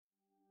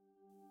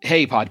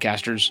Hey,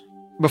 podcasters.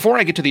 Before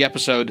I get to the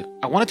episode,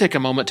 I want to take a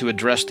moment to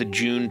address the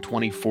June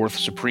 24th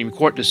Supreme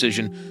Court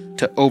decision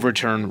to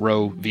overturn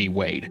Roe v.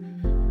 Wade.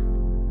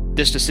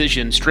 This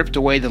decision stripped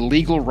away the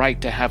legal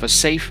right to have a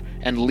safe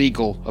and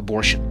legal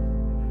abortion.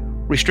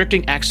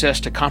 Restricting access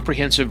to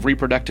comprehensive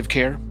reproductive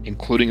care,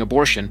 including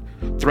abortion,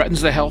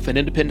 threatens the health and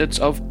independence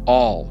of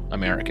all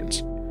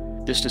Americans.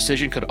 This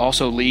decision could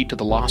also lead to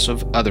the loss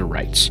of other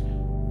rights.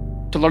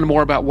 To learn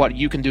more about what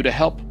you can do to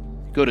help,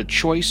 go to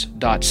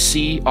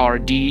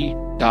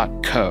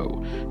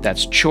choice.crd.co.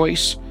 That's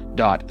choice.crd.co.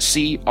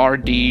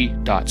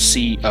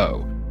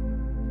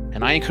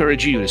 And I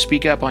encourage you to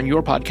speak up on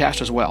your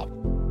podcast as well.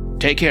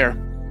 Take care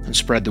and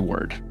spread the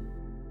word.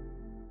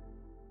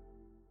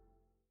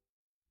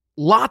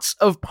 Lots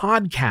of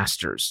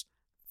podcasters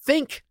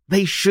think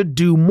they should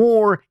do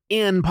more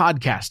in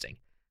podcasting,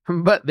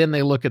 but then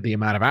they look at the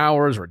amount of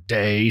hours or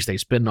days they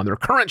spend on their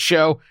current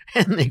show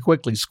and they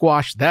quickly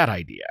squash that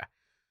idea.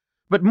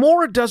 But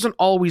more doesn't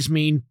always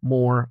mean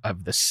more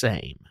of the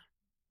same.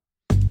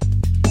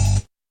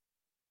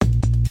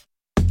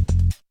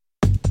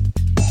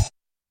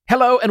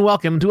 Hello and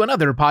welcome to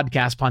another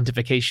Podcast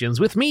Pontifications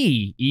with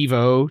me,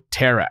 Evo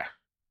Terra.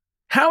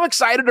 How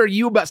excited are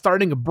you about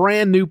starting a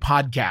brand new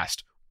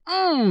podcast?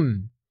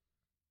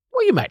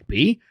 Well, you might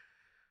be.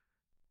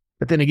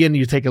 But then again,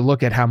 you take a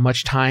look at how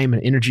much time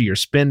and energy you're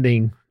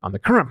spending on the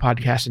current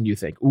podcast and you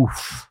think,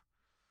 oof,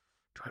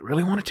 do I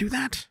really want to do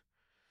that?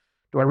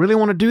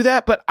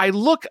 But I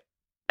look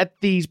at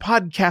these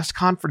podcast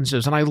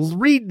conferences and I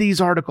read these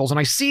articles and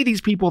I see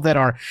these people that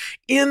are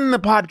in the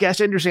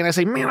podcast industry and I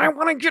say, man, I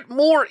want to get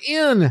more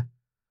in.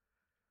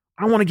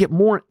 I want to get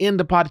more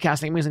into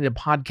podcasting. It means I need to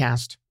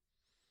podcast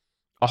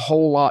a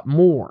whole lot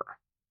more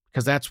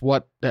because that's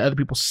what the other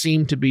people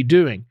seem to be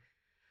doing.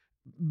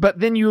 But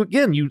then you,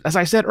 as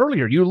I said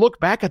earlier, you look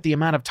back at the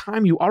amount of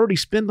time you already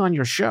spend on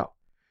your show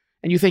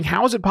and you think,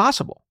 how is it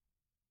possible?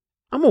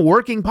 I'm a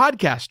working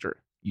podcaster,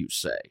 you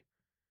say.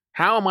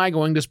 How am I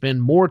going to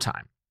spend more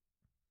time?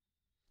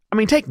 I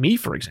mean, take me,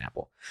 for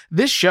example.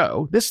 This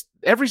show,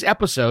 every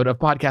episode of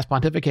Podcast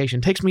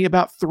Pontification takes me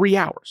about 3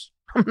 hours.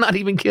 I'm not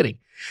even kidding.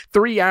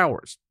 3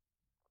 hours.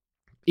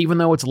 Even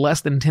though it's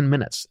less than 10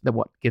 minutes than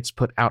what gets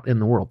put out in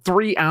the world.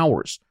 3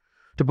 hours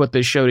to put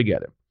this show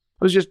together.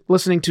 I was just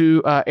listening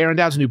to Aaron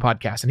Dowd's new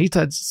podcast, and he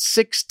said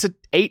 6 to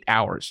 8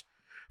 hours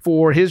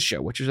for his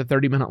show, which is a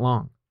 30-minute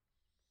long.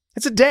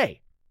 It's a day.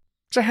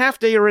 It's a half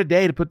day or a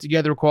day to put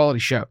together a quality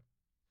show.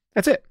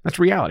 That's it. That's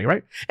reality,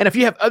 right? And if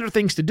you have other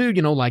things to do,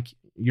 like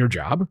your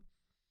job,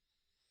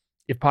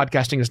 if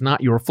podcasting is not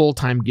your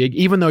full-time gig,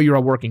 even though you're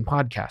a working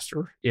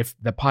podcaster, if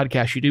the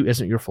podcast you do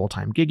isn't your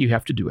full-time gig, you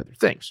have to do other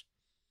things.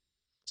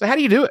 So how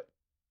do you do it?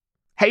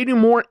 How do you do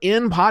more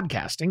in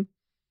podcasting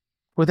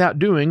without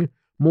doing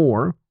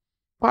more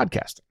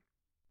podcasting?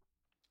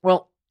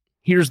 Well,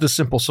 here's the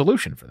simple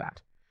solution for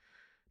that.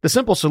 The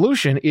simple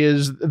solution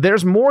is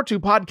there's more to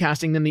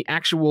podcasting than the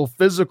actual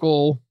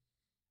physical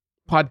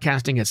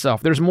podcasting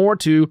itself. There's more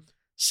to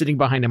sitting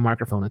behind a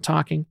microphone and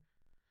talking.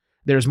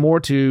 There's more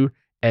to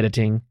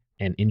editing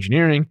and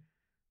engineering.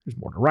 There's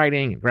more to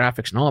writing and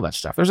graphics and all that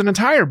stuff. There's an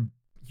entire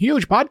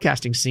huge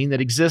podcasting scene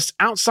that exists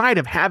outside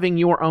of having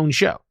your own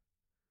show.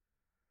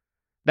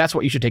 That's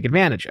what you should take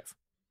advantage of.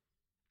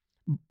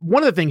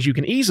 One of the things you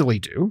can easily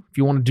do, if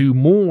you want to do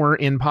more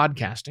in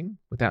podcasting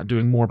without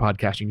doing more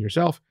podcasting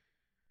yourself,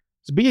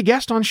 is be a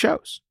guest on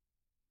shows.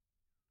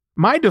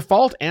 My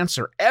default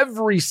answer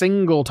every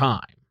single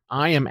time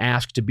I am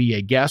asked to be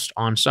a guest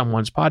on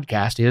someone's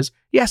podcast is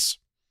yes.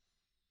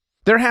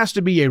 There has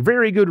to be a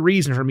very good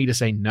reason for me to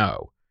say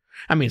no.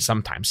 I mean,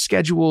 sometimes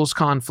schedules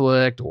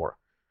conflict, or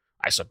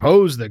I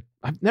suppose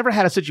I've never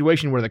had a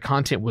situation where the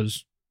content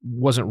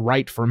wasn't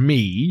right for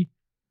me.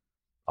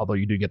 Although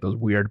you do get those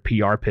weird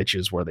PR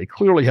pitches where they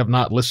clearly have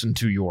not listened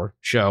to your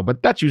show,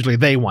 but that's usually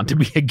they want to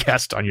be a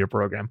guest on your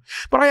program.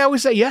 But I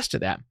always say yes to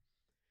that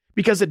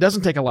because it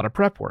doesn't take a lot of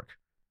prep work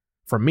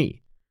for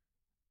me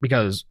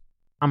because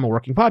I'm a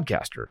working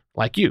podcaster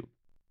like you.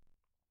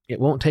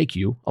 It won't take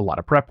you a lot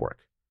of prep work.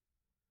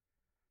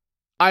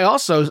 I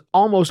also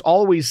almost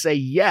always say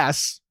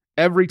yes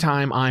every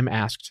time I'm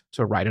asked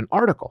to write an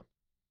article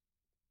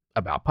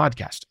about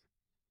podcasting.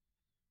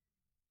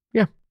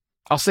 Yeah,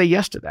 I'll say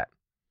yes to that.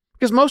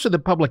 Because most of the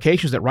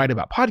publications that write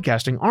about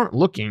podcasting aren't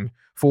looking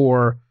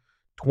for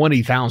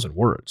 20,000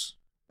 words.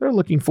 They're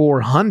looking for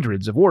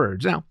hundreds of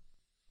words. Now,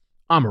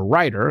 I'm a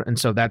writer, and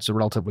so that's a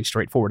relatively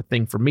straightforward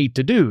thing for me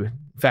to do.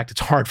 In fact, it's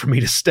hard for me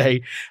to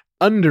stay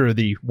under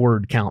the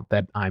word count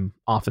that I'm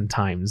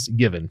oftentimes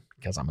given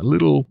because I'm a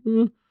little...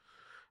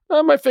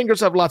 my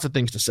fingers have lots of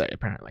things to say,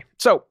 apparently.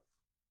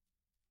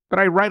 But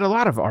I write a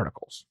lot of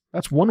articles.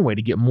 That's one way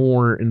to get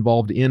more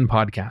involved in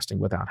podcasting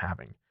without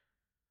having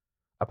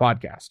a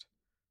podcast.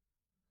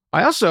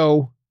 I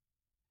also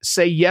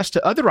say yes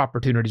to other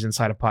opportunities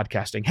inside of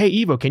podcasting. Hey,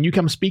 Evo, can you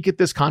come speak at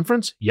this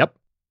conference? Yep.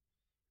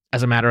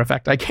 As a matter of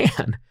fact, I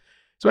can.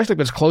 Especially if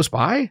it's close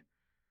by.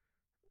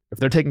 If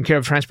they're taking care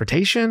of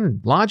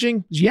transportation,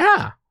 lodging,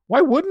 yeah.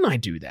 Why wouldn't I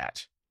do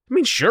that? I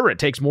mean, sure, it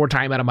takes more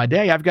time out of my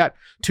day. I've got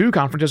 2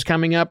 conferences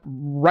coming up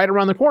right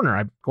around the corner.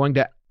 I'm going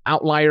to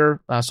Outlier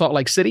Salt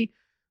Lake City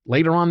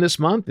later on this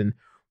month, and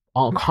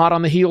hot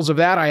on the heels of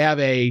that, I have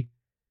a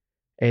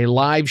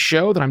live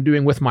show that I'm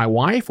doing with my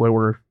wife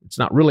where it's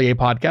not really a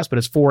podcast, but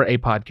it's for a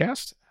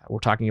podcast. We're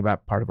talking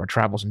about part of our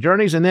travels and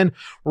journeys. And then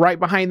right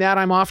behind that,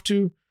 I'm off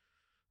to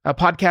a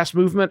Podcast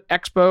Movement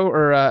Expo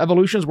or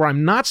Evolutions where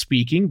I'm not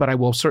speaking, but I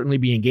will certainly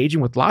be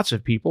engaging with lots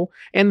of people.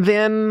 And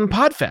then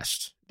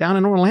Podfest down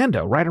in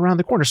Orlando, right around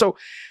the corner. So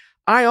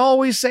I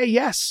always say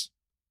yes.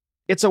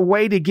 It's a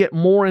way to get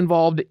more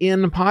involved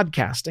in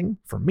podcasting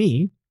for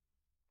me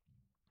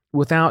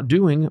without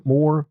doing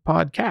more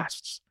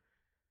podcasts.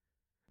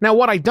 Now,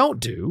 what I don't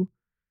do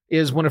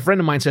is when a friend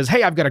of mine says,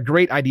 hey, I've got a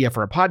great idea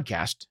for a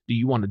podcast. Do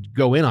you want to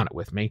go in on it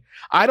with me?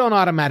 I don't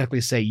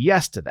automatically say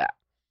yes to that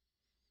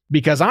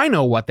because I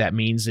know what that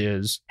means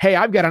is, hey,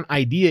 I've got an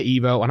idea,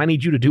 Evo, and I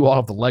need you to do all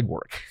of the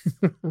legwork.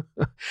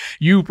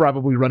 You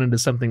probably run into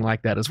something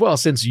like that as well,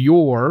 since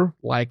you're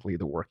likely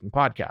the working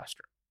podcaster.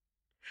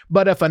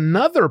 But if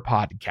another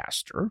working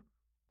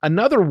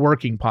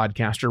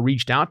podcaster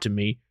reached out to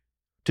me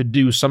to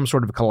do some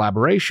sort of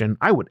collaboration,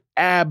 I would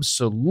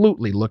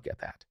absolutely look at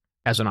that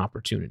as an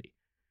opportunity.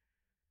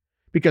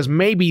 Because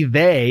maybe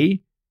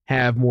they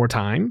have more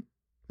time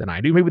than I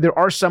do. Maybe there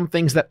are some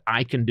things that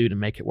I can do to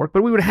make it work,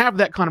 but we would have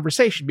that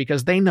conversation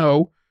because they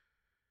know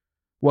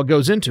what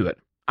goes into it.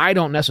 I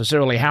don't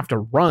necessarily have to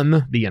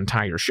run the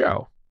entire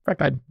show. In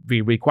fact, I'd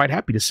be quite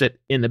happy to sit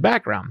in the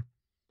background.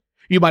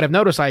 You might have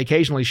noticed I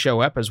occasionally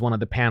show up as one of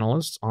the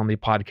panelists on the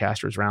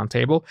Podcasters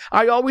Roundtable.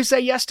 I always say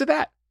yes to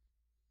that.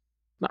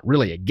 Not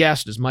really a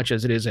guest as much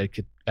as it is a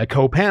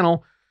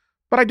co-panel,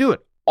 but I do it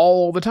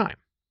all the time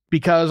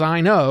because I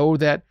know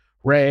that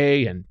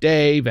Ray and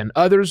Dave and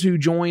others who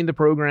join the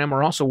program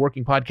are also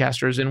working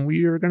podcasters, and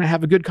we're going to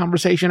have a good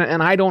conversation,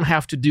 and I don't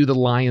have to do the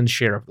lion's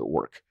share of the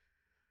work.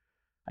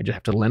 I just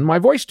have to lend my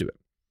voice to it.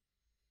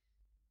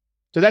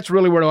 So that's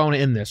really where I want to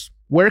end this.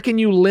 Where can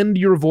you lend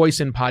your voice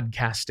in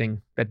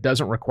podcasting that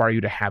doesn't require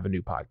you to have a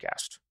new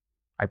podcast?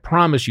 I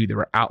promise you there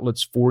are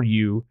outlets for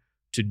you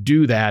to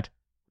do that,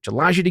 which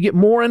allows you to get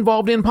more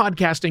involved in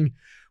podcasting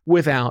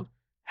without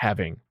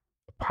having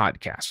a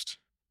podcast.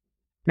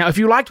 Now, if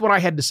you liked what I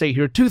had to say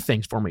here, 2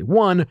 things for me.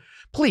 1,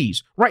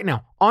 please, right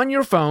now, on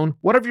your phone,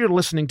 whatever you're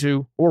listening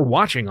to or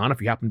watching on,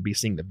 if you happen to be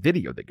seeing the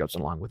video that goes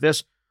along with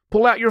this,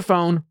 pull out your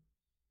phone,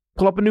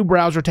 pull up a new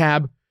browser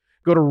tab,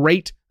 go to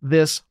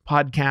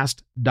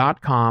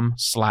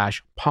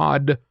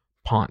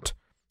ratethispodcast.com/podpont.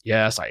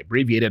 Yes, I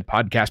abbreviated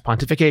podcast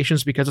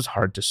pontifications because it's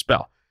hard to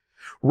spell.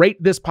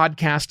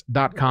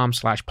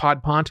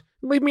 ratethispodcast.com/podpont.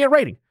 Leave me a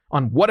rating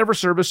on whatever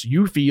service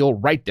you feel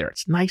right there.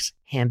 It's nice,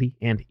 handy,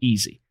 and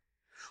easy.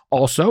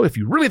 Also, if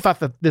you really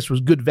thought that this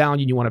was good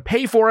value and you want to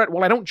pay for it,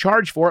 well, I don't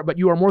charge for it, but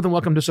you are more than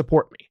welcome to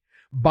support me.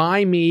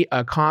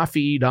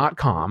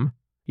 Buymeacoffee.com.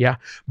 Yeah,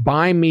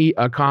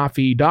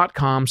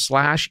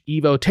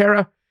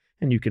 buymeacoffee.com/EvoTerra,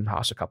 and you can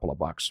toss a couple of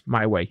bucks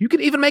my way. You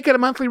can even make it a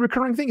monthly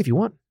recurring thing if you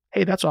want.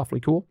 Hey, that's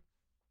awfully cool.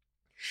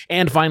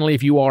 And finally,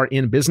 if you are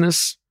in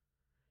business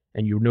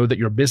and you know that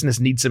your business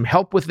needs some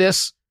help with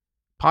this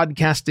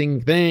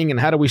podcasting thing and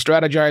how do we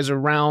strategize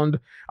around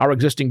our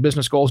existing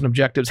business goals and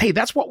objectives, hey,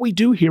 that's what we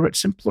do here at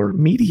Simpler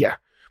Media.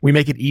 We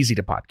make it easy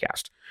to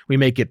podcast. We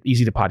make it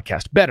easy to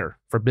podcast better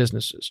for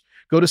businesses.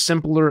 Go to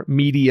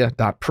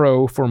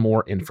simplermedia.pro for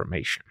more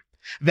information.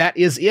 That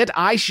is it.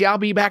 I shall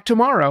be back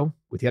tomorrow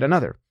with yet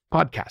another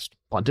podcast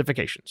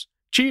pontifications.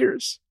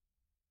 Cheers.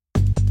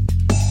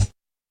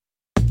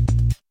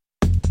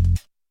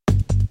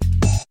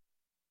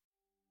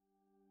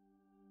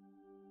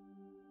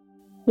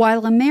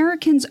 While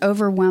Americans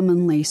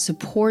overwhelmingly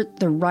support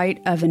the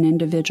right of an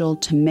individual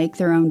to make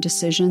their own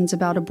decisions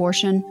about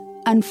abortion,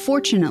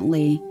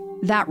 unfortunately,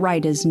 that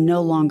right is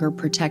no longer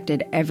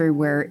protected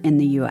everywhere in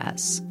the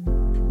U.S.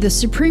 The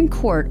Supreme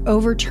Court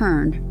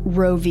overturned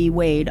Roe v.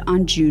 Wade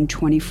on June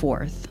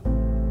 24th.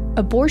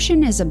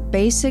 Abortion is a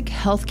basic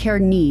healthcare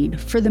need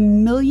for the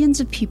millions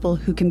of people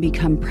who can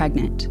become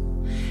pregnant.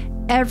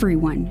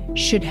 Everyone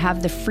should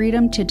have the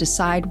freedom to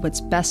decide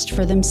what's best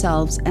for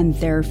themselves and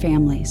their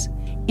families,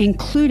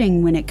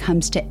 including when it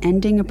comes to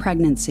ending a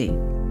pregnancy.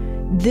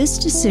 This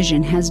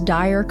decision has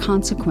dire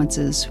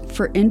consequences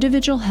for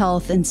individual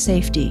health and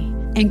safety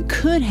and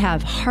could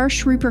have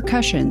harsh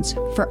repercussions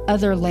for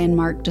other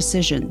landmark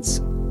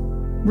decisions.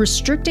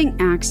 Restricting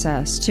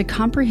access to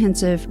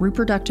comprehensive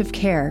reproductive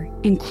care,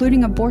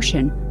 including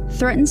abortion,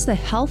 threatens the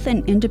health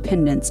and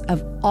independence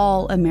of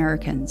all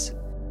Americans.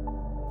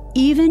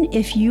 Even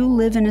if you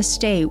live in a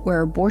state where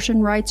abortion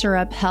rights are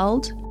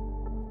upheld,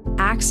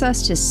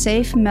 access to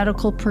safe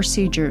medical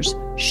procedures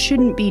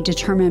shouldn't be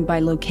determined by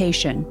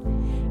location,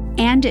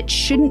 and it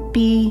shouldn't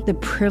be the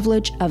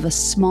privilege of a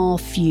small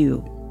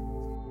few.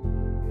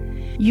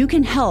 You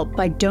can help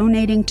by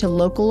donating to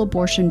local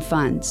abortion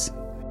funds.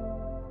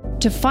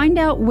 To find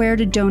out where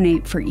to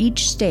donate for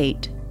each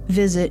state,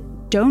 visit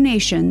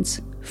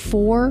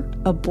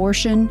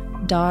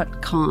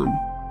donationsforabortion.com.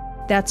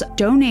 That's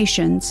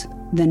donations,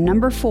 the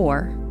number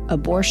 4,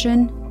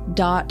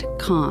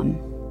 abortion.com.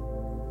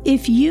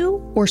 If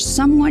you or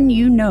someone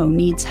you know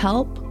needs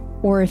help,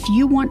 or if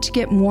you want to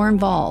get more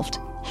involved,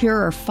 here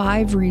are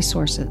 5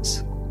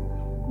 resources.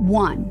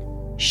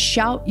 1.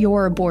 Shout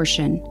Your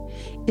Abortion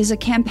is a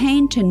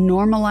campaign to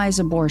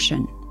normalize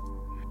abortion.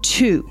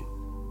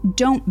 2.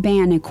 Don't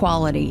Ban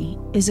Equality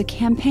is a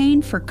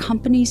campaign for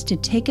companies to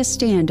take a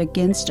stand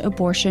against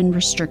abortion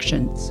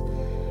restrictions.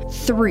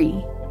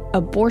 3.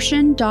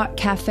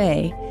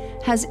 Abortion.cafe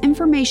has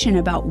information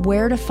about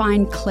where to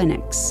find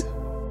clinics.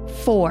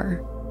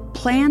 4.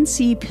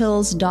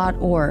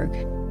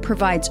 PlanCpills.org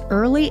provides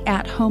early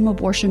at-home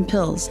abortion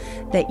pills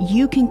that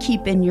you can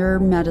keep in your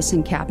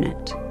medicine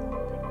cabinet.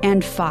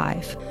 And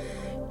 5.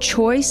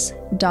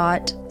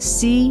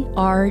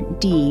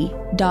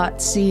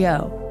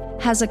 Choice.crd.co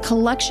has a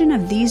collection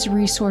of these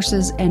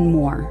resources and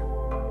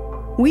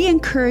more. We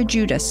encourage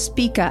you to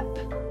speak up,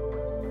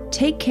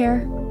 take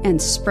care,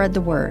 and spread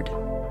the word.